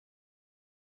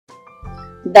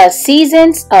The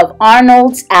Seasons of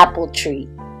Arnold's Apple Tree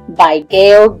by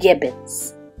Gail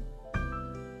Gibbons.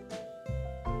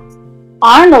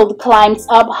 Arnold climbs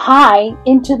up high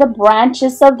into the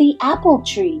branches of the apple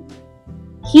tree.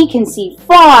 He can see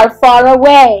far, far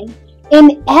away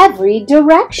in every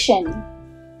direction.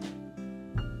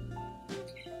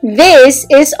 This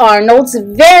is Arnold's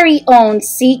very own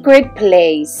secret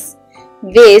place.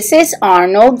 This is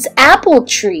Arnold's apple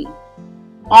tree.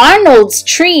 Arnold's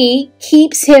tree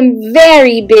keeps him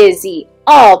very busy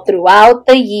all throughout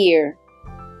the year.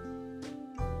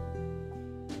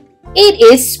 It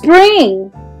is spring.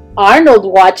 Arnold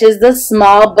watches the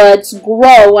small buds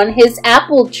grow on his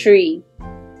apple tree.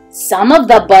 Some of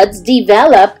the buds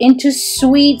develop into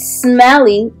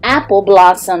sweet-smelling apple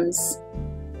blossoms.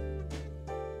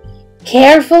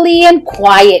 Carefully and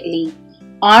quietly,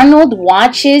 Arnold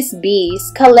watches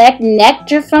bees collect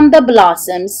nectar from the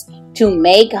blossoms to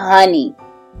make honey.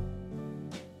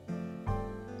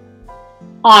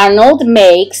 Arnold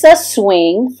makes a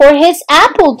swing for his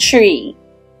apple tree.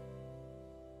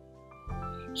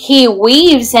 He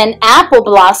weaves an apple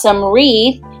blossom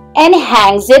wreath and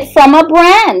hangs it from a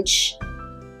branch.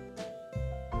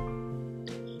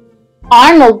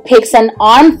 Arnold picks an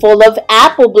armful of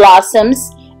apple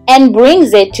blossoms and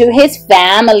brings it to his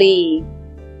family.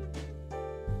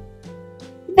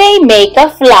 They make a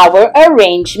flower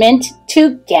arrangement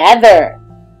together.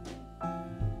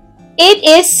 It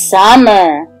is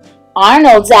summer.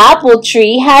 Arnold's apple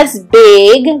tree has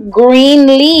big green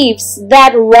leaves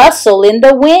that rustle in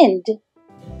the wind.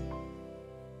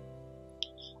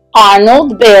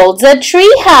 Arnold builds a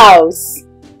tree house.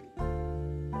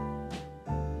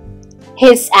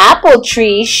 His apple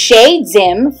tree shades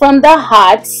him from the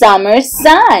hot summer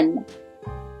sun.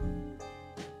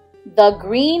 The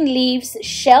green leaves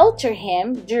shelter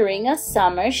him during a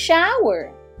summer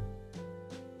shower.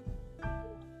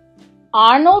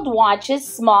 Arnold watches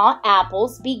small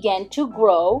apples begin to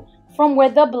grow from where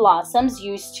the blossoms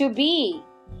used to be.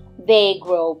 They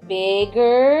grow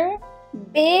bigger,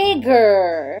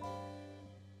 bigger,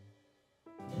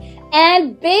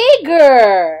 and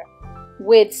bigger.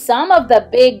 With some of the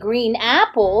big green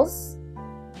apples,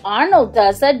 Arnold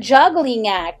does a juggling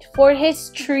act for his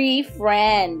tree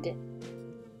friend.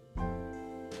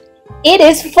 It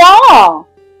is fall.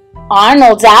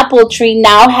 Arnold's apple tree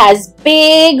now has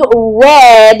big,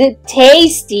 red,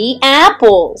 tasty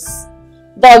apples.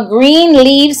 The green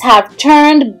leaves have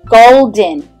turned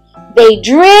golden. They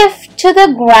drift to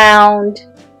the ground.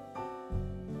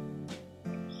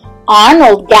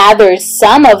 Arnold gathers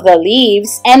some of the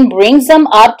leaves and brings them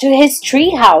up to his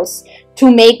treehouse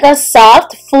to make a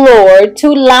soft floor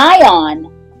to lie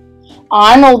on.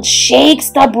 Arnold shakes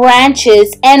the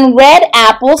branches and red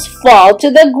apples fall to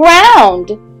the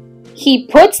ground. He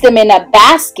puts them in a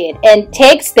basket and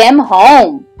takes them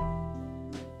home.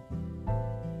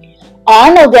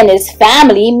 Arnold and his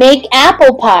family make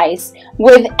apple pies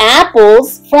with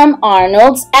apples from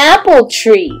Arnold's apple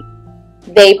tree.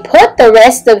 They put the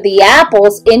rest of the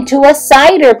apples into a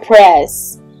cider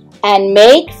press and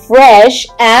make fresh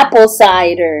apple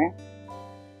cider.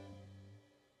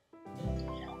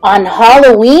 On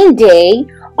Halloween Day,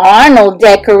 Arnold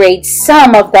decorates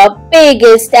some of the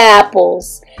biggest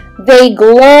apples. They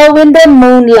glow in the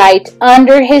moonlight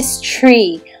under his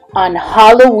tree on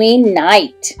Halloween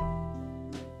night.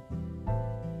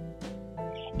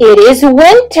 It is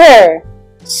winter.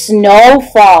 Snow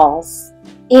falls.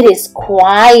 It is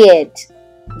quiet.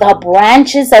 The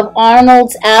branches of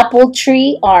Arnold's apple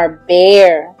tree are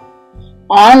bare.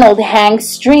 Arnold hangs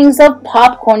strings of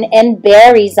popcorn and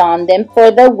berries on them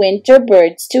for the winter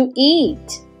birds to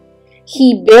eat.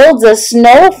 He builds a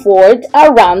snow fort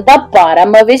around the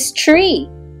bottom of his tree.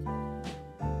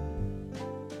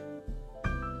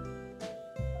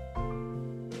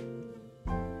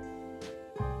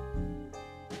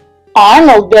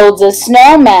 Arnold builds a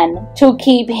snowman to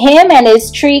keep him and his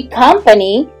tree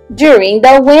company during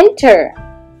the winter.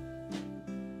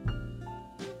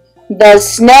 The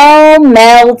snow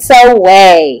melts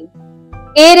away.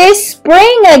 It is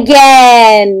spring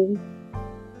again.